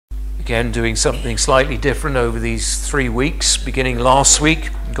again doing something slightly different over these 3 weeks, beginning last week,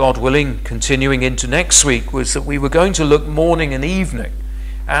 God willing, continuing into next week, was that we were going to look morning and evening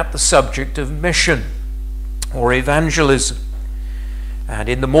at the subject of mission or evangelism. And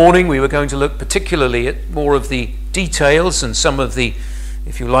in the morning we were going to look particularly at more of the details and some of the,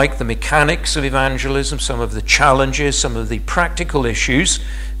 if you like, the mechanics of evangelism, some of the challenges, some of the practical issues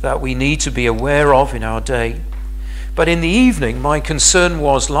that we need to be aware of in our day. But in the evening, my concern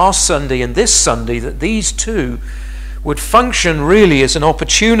was last Sunday and this Sunday that these two would function really as an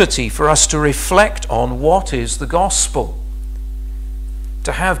opportunity for us to reflect on what is the gospel.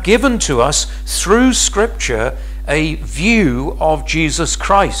 To have given to us through Scripture a view of Jesus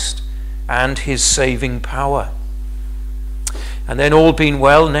Christ and his saving power. And then, all being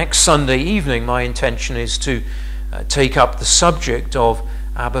well, next Sunday evening my intention is to take up the subject of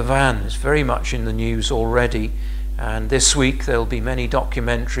Aberfan. It's very much in the news already, and this week there'll be many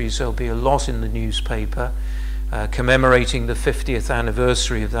documentaries, there'll be a lot in the newspaper commemorating the 50th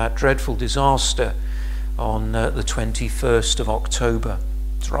anniversary of that dreadful disaster on the 21st of October.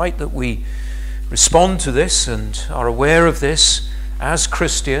 It's right that we respond to this and are aware of this as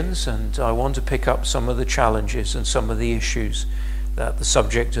Christians, and I want to pick up some of the challenges and some of the issues that the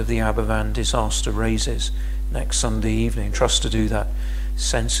subject of the Aberfan disaster raises next Sunday evening. Trust to do that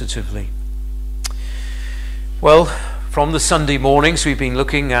sensitively. Well, from the Sunday mornings we've been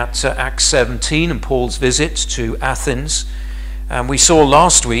looking at Acts 17 and Paul's visit to Athens, and we saw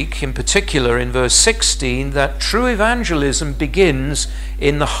last week in particular in verse 16 that true evangelism begins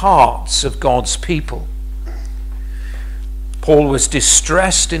in the hearts of God's people. Paul was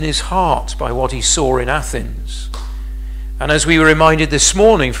distressed in his heart by what he saw in Athens. And as we were reminded this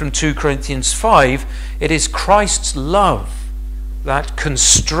morning from 2 Corinthians 5, it is Christ's love that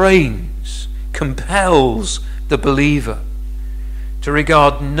constrains, compels the believer to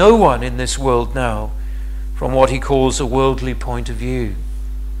regard no one in this world now from what he calls a worldly point of view.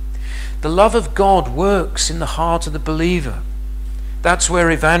 The love of God works in the heart of the believer. That's where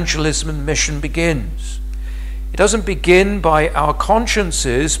evangelism and mission begins. It doesn't begin by our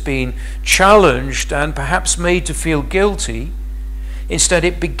consciences being challenged and perhaps made to feel guilty. Instead,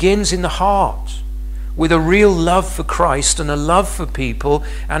 it begins in the heart with a real love for Christ and a love for people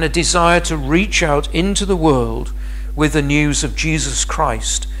and a desire to reach out into the world with the news of Jesus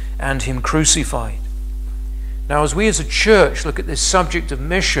Christ and him crucified. Now, as we as a church look at this subject of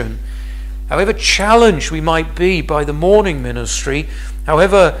mission, however challenged we might be by the morning ministry,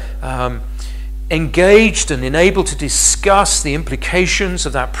 however engaged and enabled to discuss the implications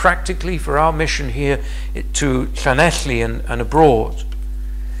of that practically for our mission here to Llanelli and abroad,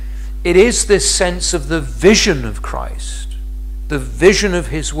 it is this sense of the vision of Christ, the vision of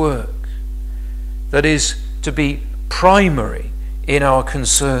his work, that is to be primary in our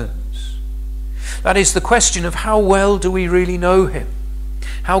concerns. That is the question of how well do we really know him?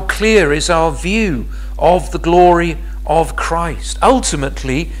 How clear is our view of the glory of Christ?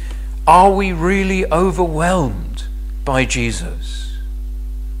 Ultimately, are we really overwhelmed by Jesus?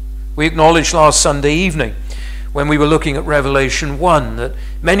 We acknowledged last Sunday evening when we were looking at Revelation 1 that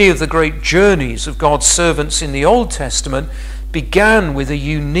many of the great journeys of God's servants in the Old Testament began with a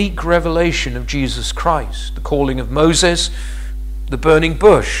unique revelation of Jesus Christ. The calling of Moses, the burning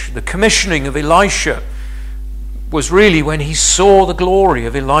bush, the commissioning of Elisha was really when he saw the glory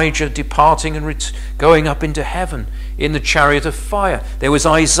of Elijah departing and going up into heaven in the chariot of fire. There was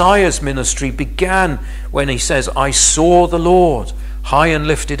Isaiah's ministry began when he says, I saw the Lord high and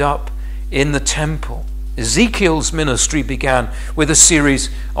lifted up in the temple. Ezekiel's ministry began with a series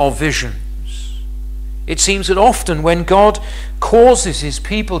of visions. It seems that often when God causes his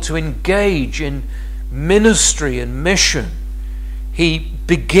people to engage in ministry and mission, he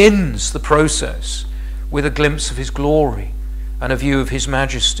begins the process with a glimpse of his glory and a view of his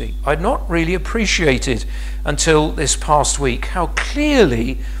majesty. I'd not really appreciated until this past week how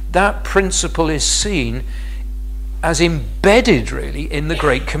clearly that principle is seen as embedded really in the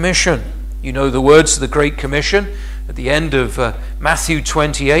Great Commission. You know the words of the Great Commission at the end of Matthew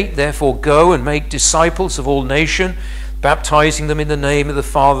 28, therefore go and make disciples of all nations, baptizing them in the name of the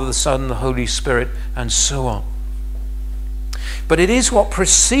Father, the Son, and the Holy Spirit, and so on. But it is what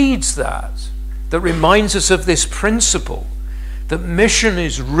precedes that reminds us of this principle, that mission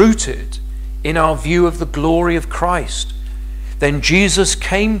is rooted in our view of the glory of Christ. Then Jesus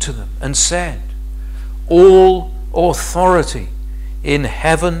came to them and said, all authority in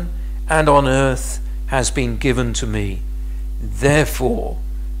heaven and on earth has been given to me. Therefore,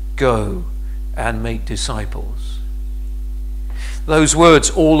 go and make disciples. Those words,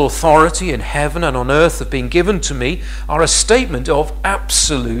 all authority in heaven and on earth have been given to me, are a statement of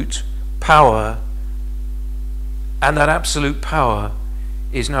absolute power, and that absolute power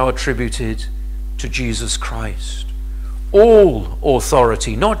is now attributed to Jesus Christ. All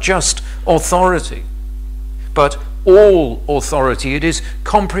authority, not just authority, but all authority. It is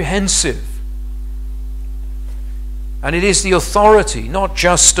comprehensive. And it is the authority, not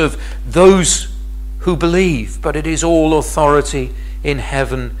just of those who believe, but it is all authority in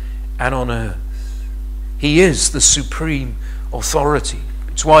heaven and on earth. He is the supreme authority.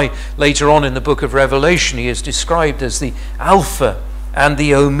 It's why later on in the book of Revelation he is described as the Alpha and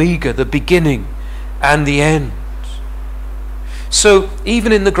the Omega, the beginning and the end. So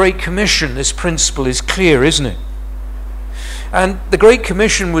even in the Great Commission this principle is clear, isn't it? And the Great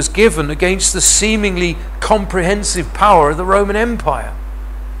Commission was given against the seemingly comprehensive power of the Roman Empire.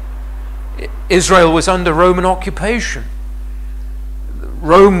 Israel was under Roman occupation.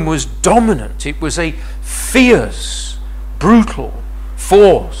 Rome was dominant. It was a fierce, brutal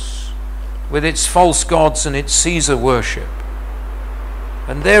force with its false gods and its Caesar worship.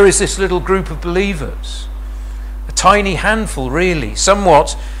 And there is this little group of believers, a tiny handful really,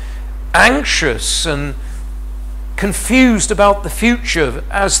 somewhat anxious and confused about the future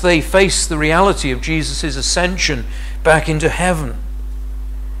as they face the reality of Jesus' ascension back into heaven.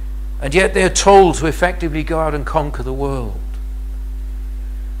 And yet they are told to effectively go out and conquer the world.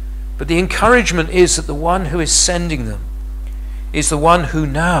 But the encouragement is that the one who is sending them is the one who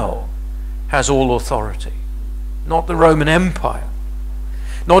now has all authority. Not the Roman Empire,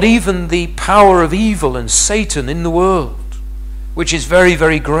 not even the power of evil and Satan in the world, which is very,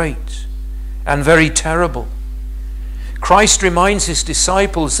 very great and very terrible. Christ reminds his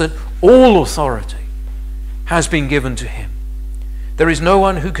disciples that all authority has been given to him. There is no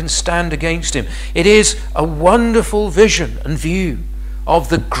one who can stand against him. It is a wonderful vision and view of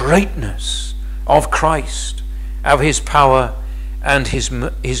the greatness of Christ, of his power and his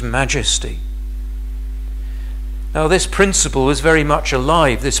majesty. Now this principle is very much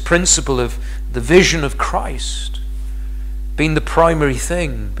alive. This principle of the vision of Christ being the primary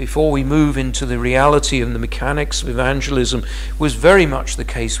thing before we move into the reality and the mechanics of evangelism was very much the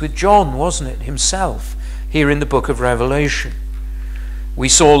case with John, wasn't it, himself, here in the book of Revelation. We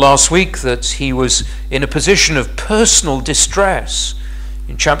saw last week that he was in a position of personal distress.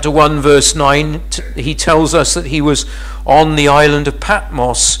 In chapter 1 verse 9 he tells us that he was on the island of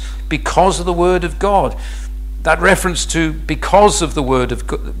Patmos because of the word of God. That reference to because of the word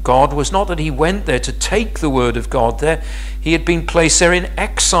of God was not that he went there to take the word of God there. He had been placed there in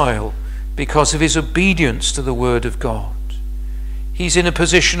exile because of his obedience to the word of God. He's in a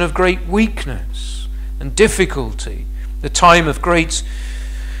position of great weakness and difficulty, the time of great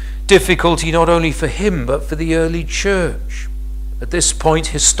difficulty not only for him but for the early church. At this point,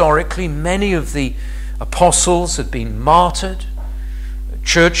 historically, many of the apostles had been martyred.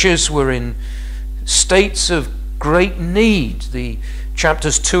 Churches were in states of great need. The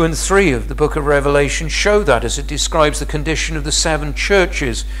chapters 2 and 3 of the book of Revelation show that as it describes the condition of the 7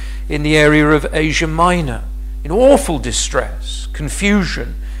 churches in the area of Asia Minor, in awful distress,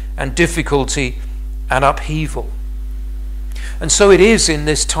 confusion and difficulty and upheaval. And so it is in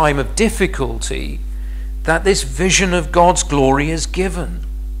this time of difficulty that this vision of God's glory is given.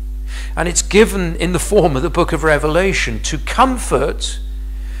 And it's given in the form of the book of Revelation to comfort,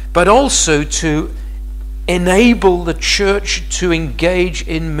 but also to enable the church to engage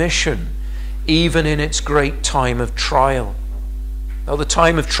in mission, even in its great time of trial. Now, the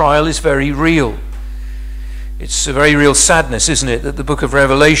time of trial is very real. It's a very real sadness, isn't it, that the book of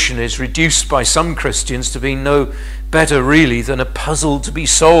Revelation is reduced by some Christians to being no better really than a puzzle to be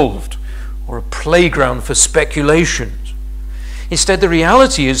solved or a playground for speculations. Instead, the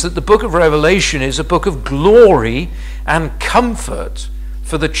reality is that the book of Revelation is a book of glory and comfort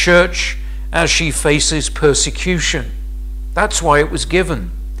for the church as she faces persecution. That's why it was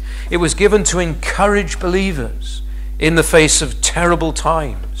given. It was given to encourage believers in the face of terrible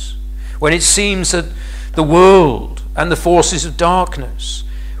times, when it seems that the world and the forces of darkness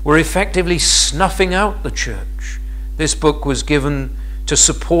were effectively snuffing out the church. This book was given to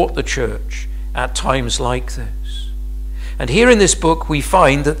support the church at times like this. And here in this book we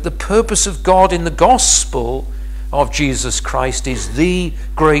find that the purpose of God in the gospel of Jesus Christ is the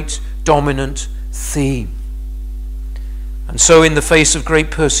great dominant theme. And so in the face of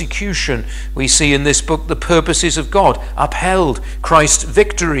great persecution, we see in this book the purposes of God upheld, Christ's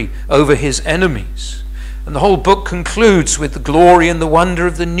victory over his enemies. And the whole book concludes with the glory and the wonder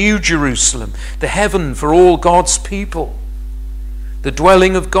of the New Jerusalem, the heaven for all God's people, the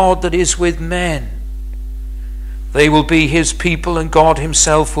dwelling of God that is with men. They will be his people, and God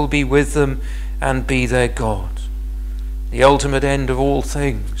himself will be with them and be their God. the ultimate end of all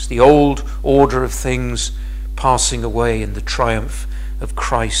things, the old order of things passing away in the triumph of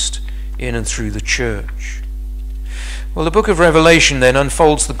Christ in and through the church. Well, the book of Revelation then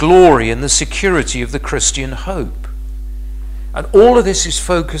unfolds the glory and the security of the Christian hope. And all of this is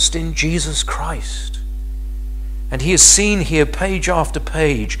focused in Jesus Christ. And he is seen here page after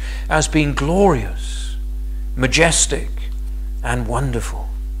page as being glorious, majestic, and wonderful.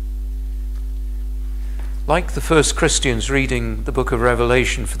 Like the first Christians reading the book of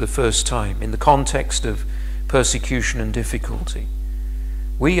Revelation for the first time in the context of persecution and difficulty,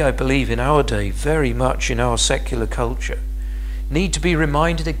 we, I believe, in our day, very much in our secular culture, need to be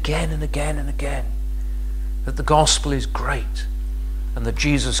reminded again and again and again that the gospel is great and that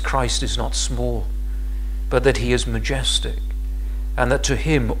Jesus Christ is not small, but that he is majestic, and that to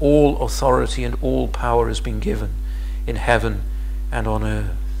him all authority and all power has been given in heaven and on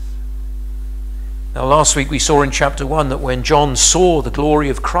earth. Now, last week we saw in chapter 1 that when John saw the glory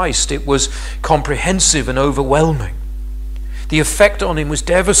of Christ, it was comprehensive and overwhelming. The effect on him was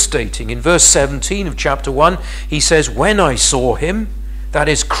devastating. In verse 17 of chapter 1, he says, "When I saw him," that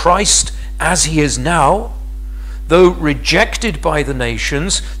is Christ as he is now, "though rejected by the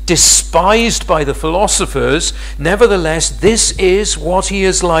nations, despised by the philosophers, nevertheless this is what he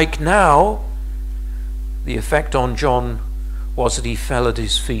is like now." The effect on John was that he fell at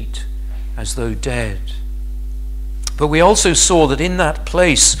his feet as though dead. But we also saw that in that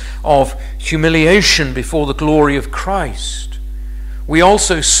place of humiliation before the glory of Christ, we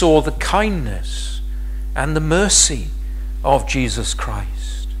also saw the kindness and the mercy of Jesus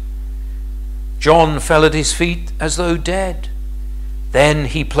Christ. John fell at his feet as though dead. Then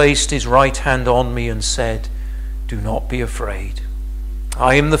he placed his right hand on me and said, "Do not be afraid.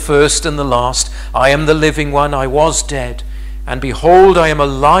 I am the first and the last. I am the living one. I was dead, and behold, I am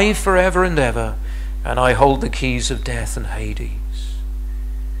alive forever and ever, and I hold the keys of death and Hades."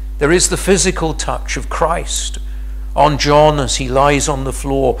 There is the physical touch of Christ on John as he lies on the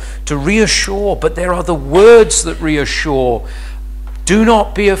floor to reassure, but there are the words that reassure. Do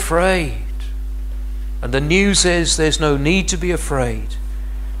not be afraid. And the news is there's no need to be afraid.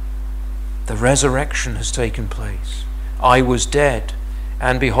 The resurrection has taken place. I was dead,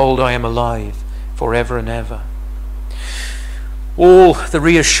 and behold, I am alive forever and ever. All the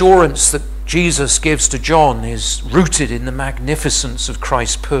reassurance that Jesus gives to John is rooted in the magnificence of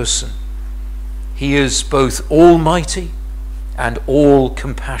Christ's person. He is both almighty and all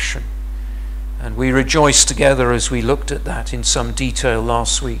compassion. And we rejoiced together as we looked at that in some detail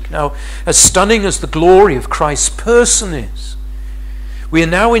last week. Now, as stunning as the glory of Christ's person is, we are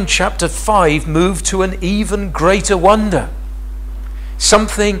now in chapter 5 moved to an even greater wonder.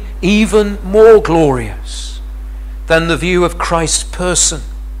 Something even more glorious than the view of Christ's person.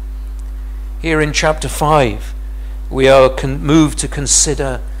 Here in chapter 5, we are moved to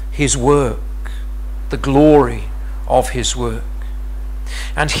consider his work, the glory of his work.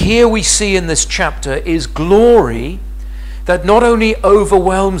 And here we see in this chapter is glory that not only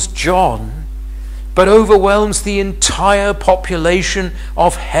overwhelms John, but overwhelms the entire population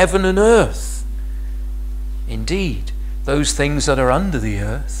of heaven and earth. Indeed, those things that are under the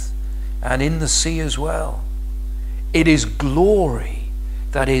earth and in the sea as well. It is glory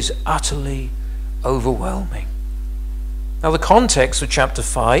that is utterly overwhelming. Now, the context of chapter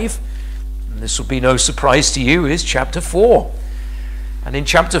 5, and this will be no surprise to you, is chapter 4. And in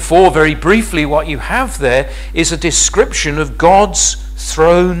chapter 4, very briefly, what you have there is a description of God's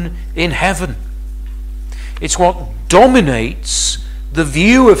throne in heaven. It's what dominates the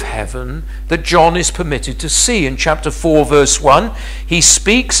view of heaven that John is permitted to see. In chapter 4, verse 1, he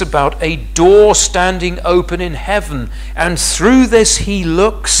speaks about a door standing open in heaven, and through this he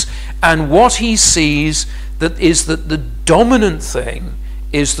looks, and what he sees that the dominant thing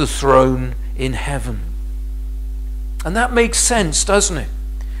is the throne in heaven. And that makes sense, doesn't it?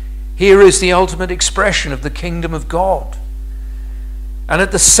 Here is the ultimate expression of the kingdom of God. And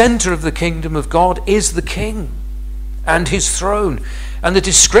at the center of the kingdom of God is the King and his throne. And the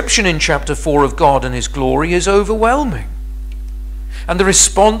description in chapter 4 of God and his glory is overwhelming. And the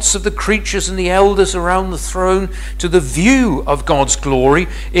response of the creatures and the elders around the throne to the view of God's glory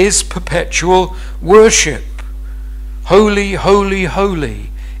is perpetual worship. Holy, holy,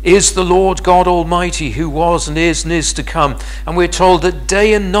 holy is the Lord God Almighty, who was and is to come. And we're told that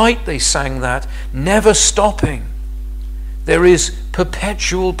day and night they sang that, never stopping. There is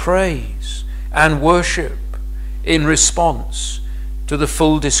perpetual praise and worship in response to the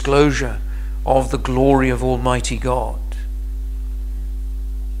full disclosure of the glory of Almighty God.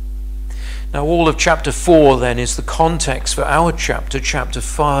 Now, all of chapter 4 then is the context for our chapter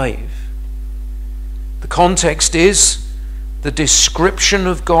 5. The context is the description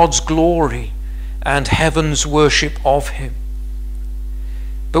of God's glory and heaven's worship of him.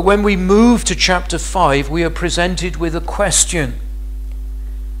 But when we move to chapter 5, we are presented with a question.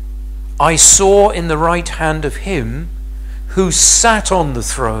 I saw in the right hand of him who sat on the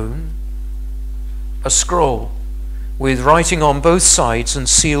throne a scroll with writing on both sides and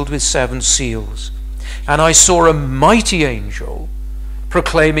sealed with 7 seals. And I saw a mighty angel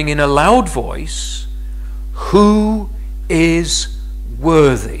proclaiming in a loud voice, "Who is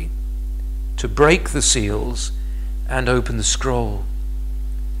worthy to break the seals and open the scroll?"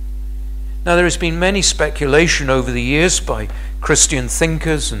 Now, there has been many speculation over the years by Christian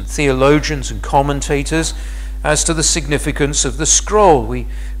thinkers and theologians and commentators as to the significance of the scroll.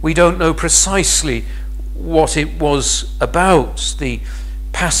 We don't know precisely what it was about. The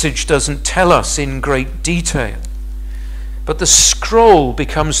passage doesn't tell us in great detail. But the scroll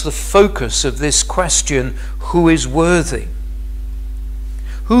becomes the focus of this question, who is worthy?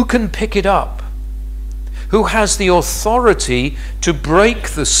 Who can pick it up? Who has the authority to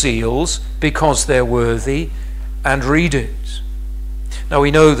break the seals because they're worthy and read it? Now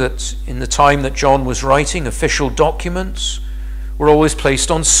we know that in the time that John was writing, official documents were always placed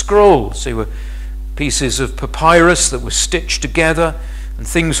on scrolls. They were pieces of papyrus that were stitched together, and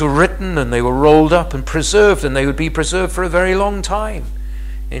things were written and they were rolled up and preserved, and they would be preserved for a very long time.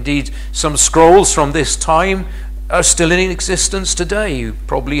 Indeed, some scrolls from this time are still in existence today. You've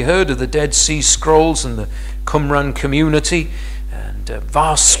probably heard of the Dead Sea Scrolls and the Qumran community, and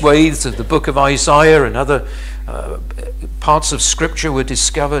vast swathes of the book of Isaiah and other parts of scripture were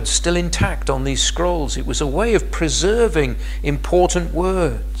discovered still intact on these scrolls. It was a way of preserving important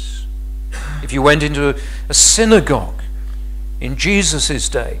words. If you went into a synagogue in Jesus'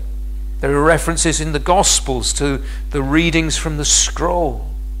 day, there are references in the Gospels to the readings from the scroll.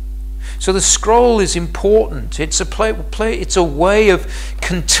 So the scroll is important. It's a way of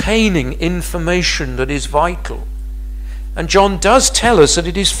containing information that is vital. And John does tell us that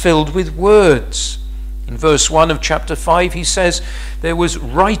it is filled with words. In verse 1 of chapter 5, he says there was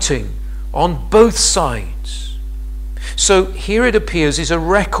writing on both sides. So here it appears is a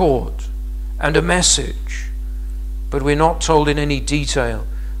record and a message, but we're not told in any detail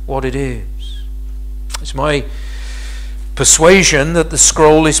what it is. It's my persuasion that the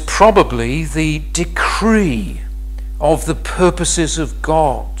scroll is probably the decree of the purposes of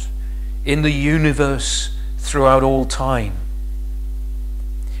God in the universe throughout all time.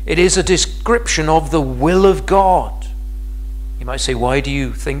 It is a description of the will of God. You might say, why do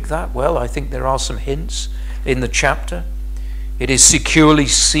you think that? Well, I think there are some hints in the chapter. It is securely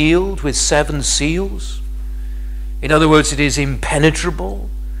sealed with 7 seals. In other words, it is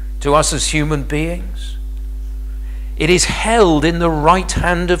impenetrable to us as human beings. It is held in the right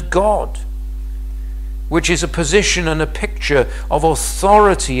hand of God, which is a position and a picture of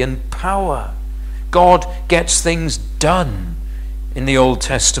authority and power. God gets things done in the Old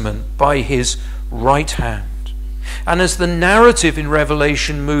Testament by his right hand. And as the narrative in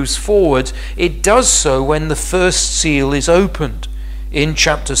Revelation moves forward, it does so when the first seal is opened in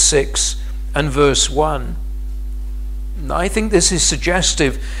chapter 6 and verse 1. And I think this is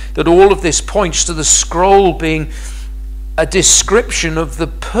suggestive that all of this points to the scroll being a description of the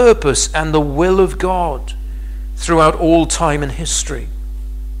purpose and the will of God throughout all time and history.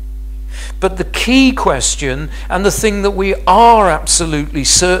 But the key question, and the thing that we are absolutely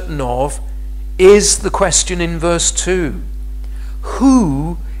certain of, is the question in verse 2.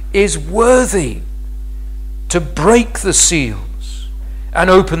 Who is worthy to break the seals and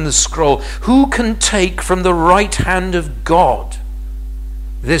open the scroll? Who can take from the right hand of God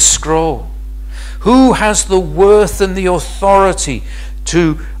this scroll? Who has the worth and the authority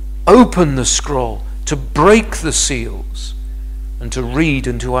to open the scroll, to break the seals, and to read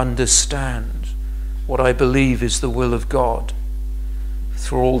and to understand what I believe is the will of God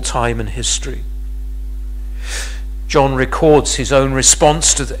through all time and history? John records his own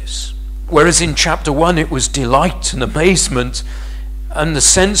response to this. Whereas in chapter 1 it was delight and amazement and the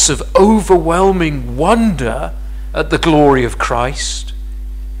sense of overwhelming wonder at the glory of Christ,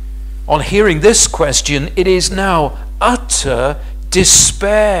 on hearing this question, it is now utter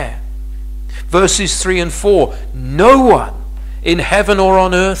despair. Verses 3 and 4, no one in heaven or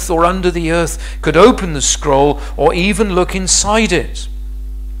on earth or under the earth could open the scroll or even look inside it.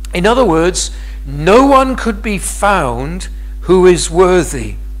 In other words, no one could be found who is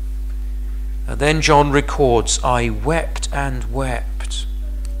worthy. And then John records, I wept and wept.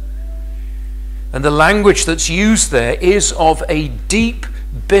 And the language that's used there is of a deep,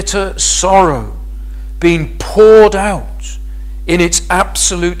 bitter sorrow being poured out in its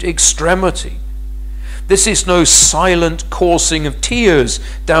absolute extremity. This is no silent coursing of tears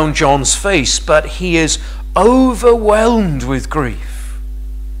down John's face, but he is overwhelmed with grief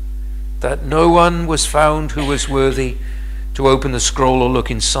that no one was found who was worthy to open the scroll or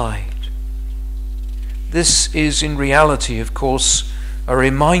look inside. This is in reality, of course, a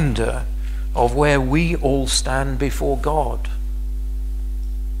reminder of where we all stand before God.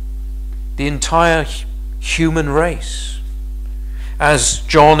 The entire human race. As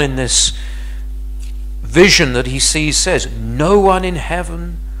John in this vision that he sees says, no one in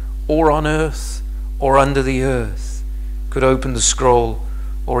heaven or on earth or under the earth could open the scroll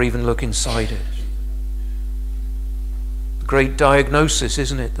or even look inside it. The great diagnosis,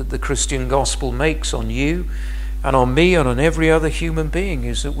 isn't it, that the Christian gospel makes on you and on me and on every other human being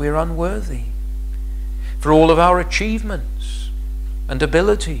is that we're unworthy for all of our achievements and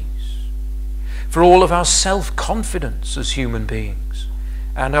abilities, for all of our self-confidence as human beings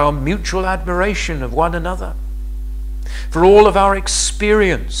and our mutual admiration of one another, for all of our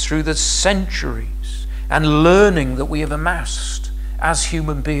experience through the centuries and learning that we have amassed as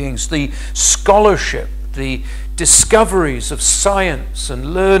human beings, the scholarship, the discoveries of science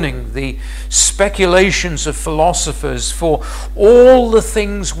and learning, the speculations of philosophers, for all the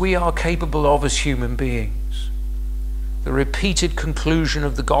things we are capable of as human beings. The repeated conclusion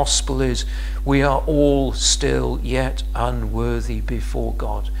of the gospel is we are all still yet unworthy before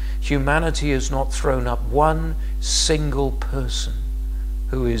God. Humanity has not thrown up one single person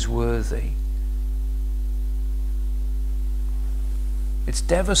who is worthy. It's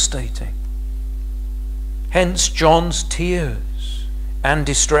devastating. Hence John's tears and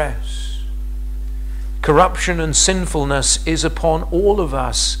distress. Corruption and sinfulness is upon all of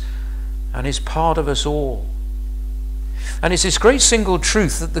us and is part of us all. And it's this great single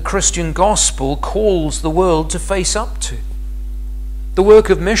truth that the Christian gospel calls the world to face up to. The work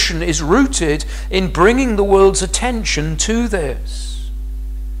of mission is rooted in bringing the world's attention to this.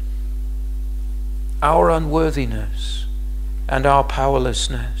 Our unworthiness and our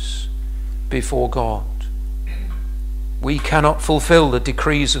powerlessness before God. We cannot fulfill the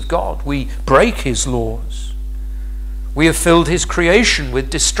decrees of God. We break his laws. We have filled his creation with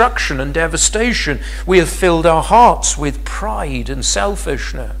destruction and devastation. We have filled our hearts with pride and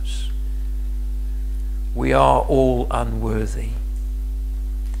selfishness. We are all unworthy.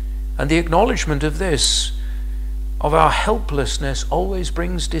 And the acknowledgement of this, of our helplessness, always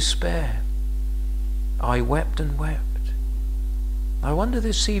brings despair. I wept and wept. I wonder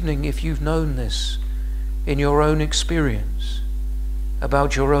this evening if you've known this in your own experience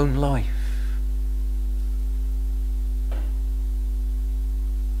about your own life.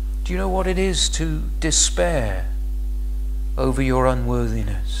 Do you know what it is to despair over your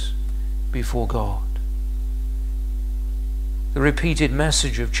unworthiness before God? The repeated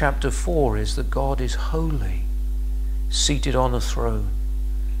message of chapter 4 is that God is holy, seated on a throne,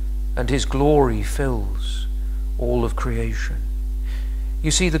 and his glory fills all of creation.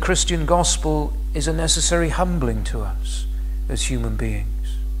 You see, the Christian gospel is a necessary humbling to us as human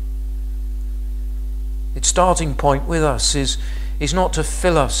beings. Its starting point with us is not to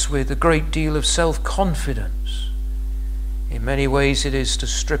fill us with a great deal of self-confidence. In many ways it is to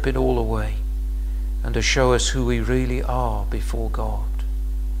strip it all away and to show us who we really are before God.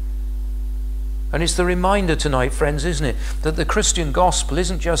 And it's the reminder tonight, friends, isn't it, that the Christian gospel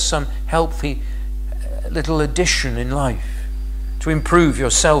isn't just some healthy little addition in life to improve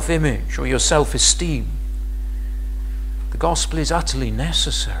your self-image or your self-esteem. The gospel is utterly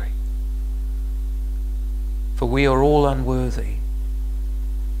necessary, for we are all unworthy,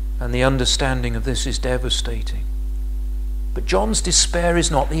 and the understanding of this is devastating. But John's despair is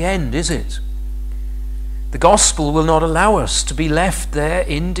not the end, is it? The gospel will not allow us to be left there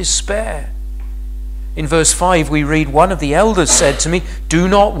in despair. In verse 5 we read, one of the elders said to me, "Do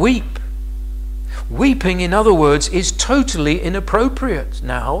not weep." Weeping, in other words, is totally inappropriate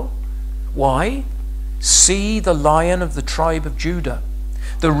now. Why? See, the Lion of the tribe of Judah,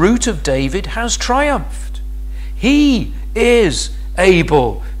 the Root of David, has triumphed. He is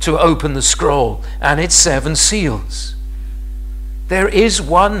able to open the scroll and its 7 seals. There is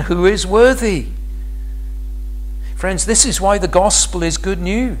one who is worthy. Friends, this is why the gospel is good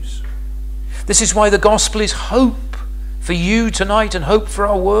news. This is why the gospel is hope for you tonight and hope for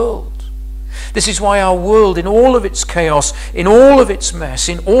our world. This is why our world, in all of its chaos, in all of its mess,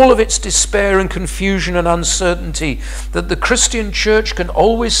 in all of its despair and confusion and uncertainty, that the Christian church can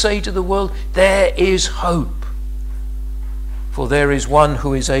always say to the world, there is hope. For there is one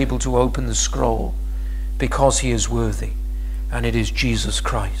who is able to open the scroll because he is worthy, and it is Jesus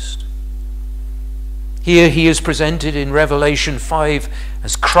Christ. Here he is presented in Revelation 5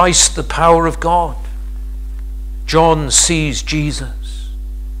 as Christ, the power of God. John sees Jesus.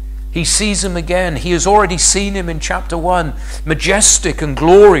 He sees him again. He has already seen him in chapter 1, majestic and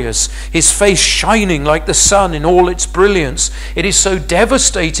glorious, his face shining like the sun in all its brilliance. It is so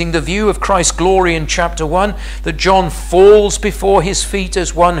devastating, the view of Christ's glory in chapter 1, that John falls before his feet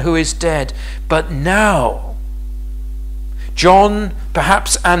as one who is dead. But now, John,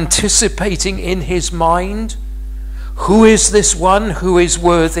 perhaps anticipating in his mind, who is this one who is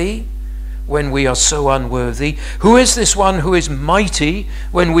worthy when we are so unworthy? Who is this one who is mighty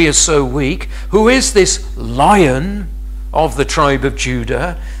when we are so weak? Who is this Lion of the tribe of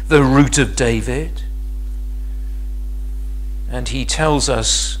Judah, the root of David? And he tells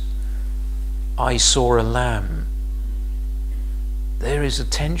us, I saw a lamb. There is a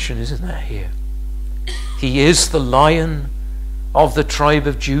tension, isn't there, here? He is the Lion of the tribe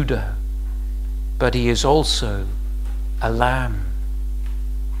of Judah, but he is also a lamb.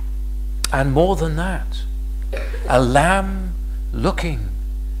 And more than that, a lamb looking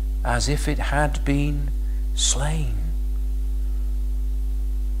as if it had been slain.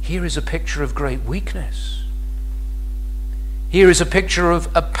 Here is a picture of great weakness. Here is a picture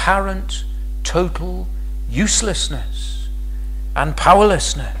of apparent total uselessness and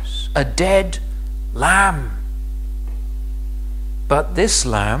powerlessness. A dead lamb. But this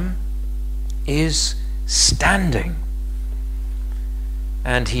lamb is standing.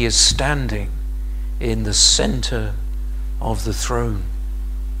 And he is standing in the center of the throne.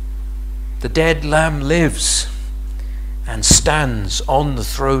 The dead lamb lives and stands on the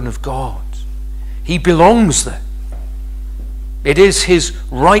throne of God. He belongs there. It is his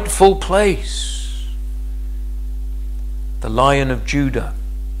rightful place. The Lion of Judah,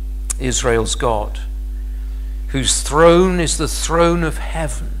 Israel's God, whose throne is the throne of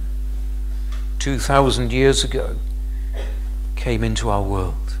heaven, 2,000 years ago, came into our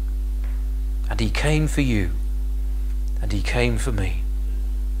world. And he came for you, and he came for me.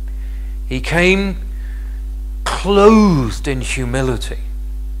 He came clothed in humility,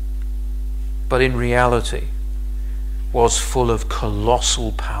 but in reality was full of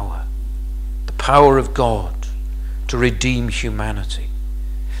colossal power, the power of God to redeem humanity.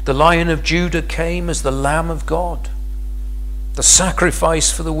 The Lion of Judah came as the Lamb of God, the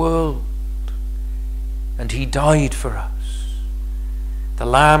sacrifice for the world, and he died for us. The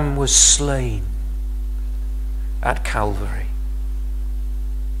Lamb was slain at Calvary.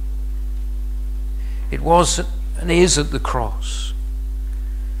 It was and is at the cross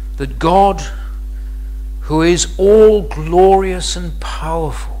that God, who is all glorious and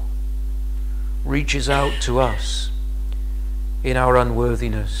powerful, reaches out to us in our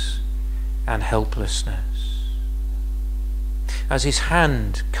unworthiness and helplessness. As his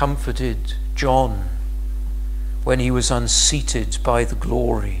hand comforted John when he was unseated by the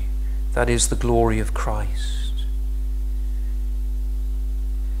glory, that is the glory of Christ.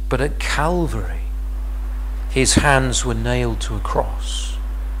 But at Calvary, his hands were nailed to a cross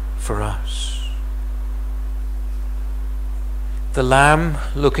for us. The Lamb,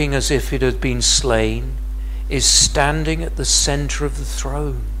 looking as if it had been slain, is standing at the center of the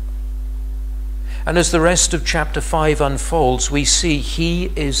throne. And as the rest of chapter 5 unfolds, we see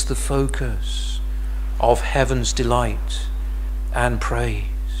he is the focus of heaven's delight and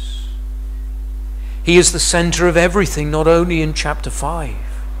praise. He is the center of everything, not only in chapter 5,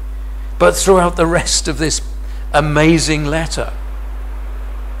 but throughout the rest of this amazing letter.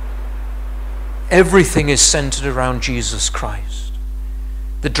 Everything is centered around Jesus Christ.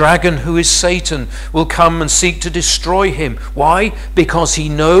 The dragon, who is Satan, will come and seek to destroy him. Why? Because he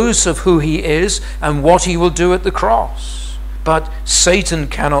knows of who he is and what he will do at the cross. But Satan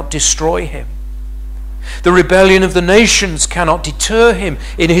cannot destroy him. The rebellion of the nations cannot deter him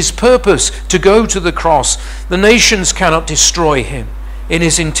in his purpose to go to the cross. The nations cannot destroy him in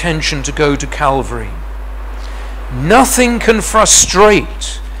his intention to go to Calvary. Nothing can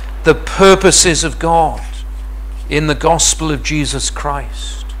frustrate the purposes of God in the gospel of Jesus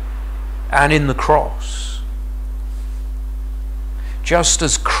Christ and in the cross. Just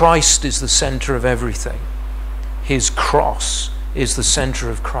as Christ is the center of everything, his cross is the center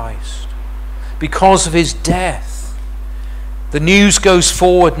of Christ. Because of his death, the news goes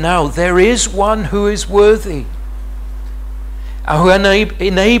forward now. There is one who is worthy, who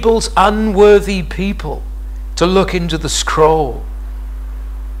enables unworthy people to look into the scroll.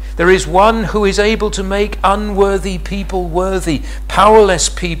 There is one who is able to make unworthy people worthy, powerless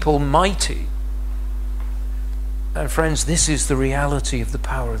people mighty. And friends, this is the reality of the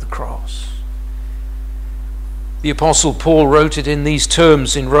power of the cross. The Apostle Paul wrote it in these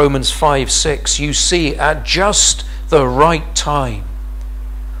terms in Romans 5:6. You see, at just the right time,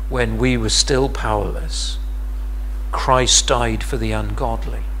 when we were still powerless, Christ died for the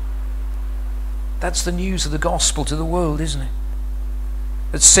ungodly. That's the news of the gospel to the world, isn't it?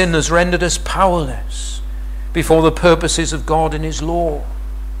 That sin has rendered us powerless before the purposes of God and his law.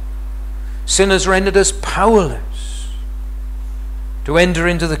 Sin has rendered us powerless to enter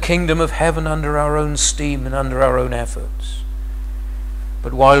into the kingdom of heaven under our own steam and under our own efforts.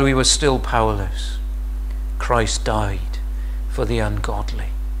 But while we were still powerless, Christ died for the ungodly.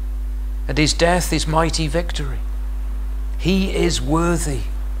 And his death is mighty victory. He is worthy,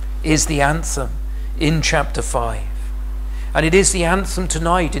 is the anthem in chapter 5. And it is the anthem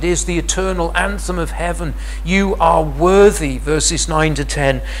tonight. It is the eternal anthem of heaven. You are worthy, verses 9 to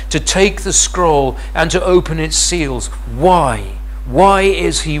 10, to take the scroll and to open its seals. Why? Why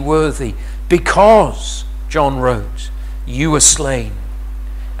is he worthy? Because, John wrote, you were slain,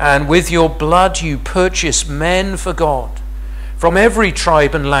 and with your blood you purchased men for God from every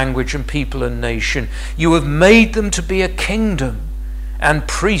tribe and language and people and nation. You have made them to be a kingdom and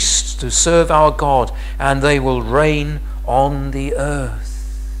priests to serve our God, and they will reign on the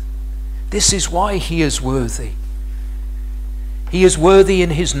earth. This is why he is worthy. He is worthy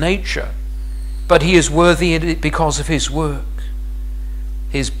in his nature, but he is worthy in it because of his work.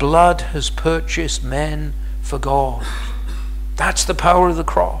 His blood has purchased men for God. That's the power of the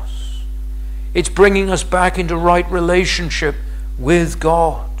cross. It's bringing us back into right relationship with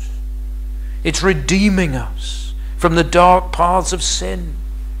God. It's redeeming us from the dark paths of sin.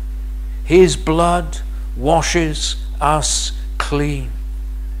 His blood washes us clean.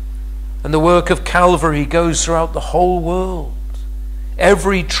 And the work of Calvary goes throughout the whole world,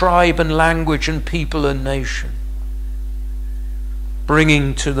 every tribe and language and people and nation,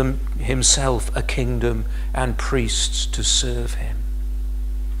 bringing to them himself a kingdom and priests to serve him.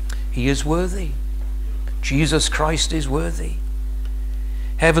 He is worthy. Jesus Christ is worthy.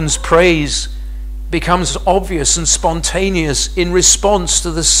 Heaven's praise becomes obvious and spontaneous in response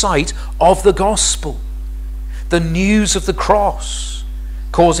to the sight of the gospel. The news of the cross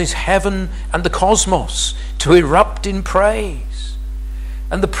causes heaven and the cosmos to erupt in praise.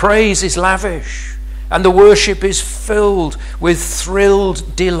 And the praise is lavish, and the worship is filled with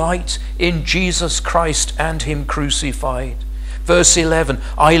thrilled delight in Jesus Christ and him crucified. Verse 11,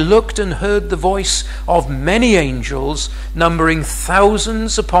 I looked and heard the voice of many angels, numbering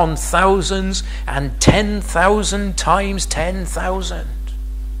thousands upon thousands and 10,000 times 10,000.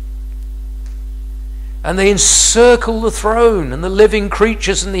 And they encircle the throne and the living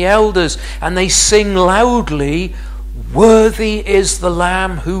creatures and the elders, and they sing loudly, worthy is the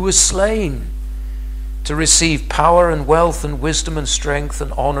Lamb who was slain to receive power and wealth and wisdom and strength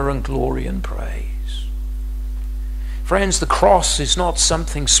and honor and glory and praise. Friends, the cross is not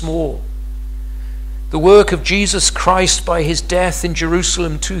something small. The work of Jesus Christ by his death in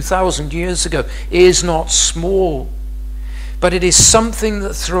Jerusalem 2,000 years ago is not small, but it is something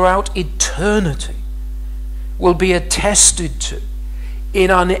that throughout eternity will be attested to in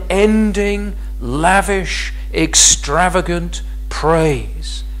unending, lavish, extravagant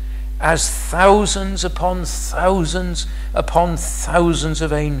praise as thousands upon thousands upon thousands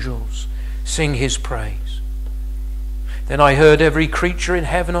of angels sing his praise. Then I heard every creature in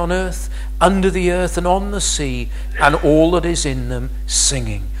heaven, on earth, under the earth, and on the sea, and all that is in them,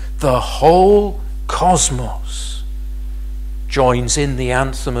 singing. The whole cosmos joins in the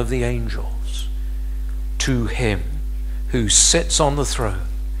anthem of the angels. To him who sits on the throne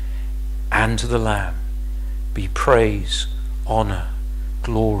and to the Lamb be praise, honor,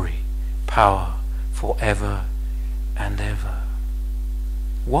 glory, power forever and ever.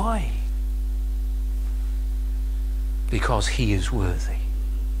 Why? Because he is worthy.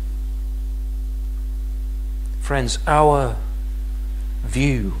 Friends, our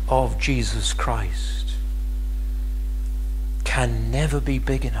view of Jesus Christ can never be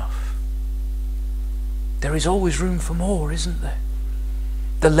big enough. There is always room for more, isn't there?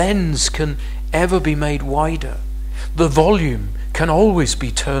 The lens can ever be made wider. The volume can always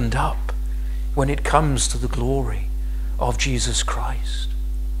be turned up when it comes to the glory of Jesus Christ.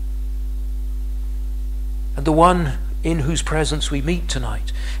 And the one in whose presence we meet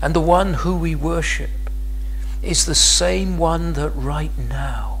tonight, and the one who we worship, is the same one that right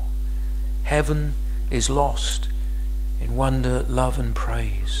now heaven is lost in wonder, love and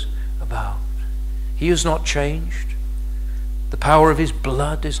praise about. He has not changed. The power of his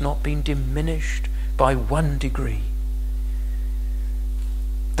blood has not been diminished by 1 degree.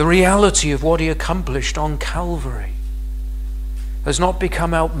 The reality of what he accomplished on Calvary has not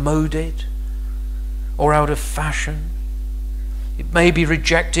become outmoded or out of fashion. It may be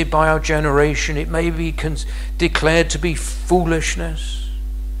rejected by our generation. It may be declared to be foolishness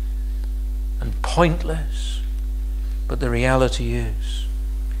and pointless. But the reality is,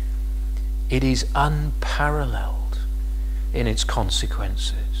 it is unparalleled in its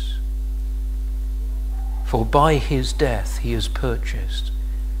consequences. For by his death he has purchased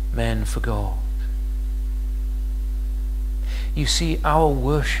men for God. You see, our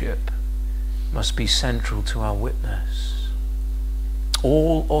worship must be central to our witness.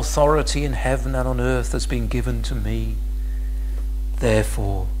 All authority in heaven and on earth has been given to me.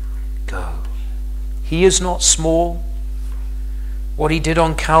 Therefore, go. He is not small. What he did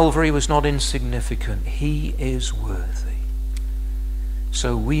on Calvary was not insignificant. He is worthy.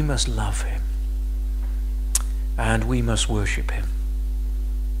 So we must love him. And we must worship him.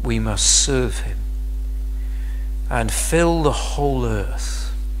 We must serve him. And fill the whole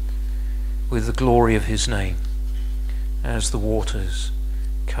earth with the glory of his name as the waters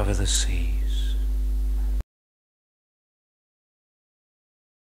cover the sea.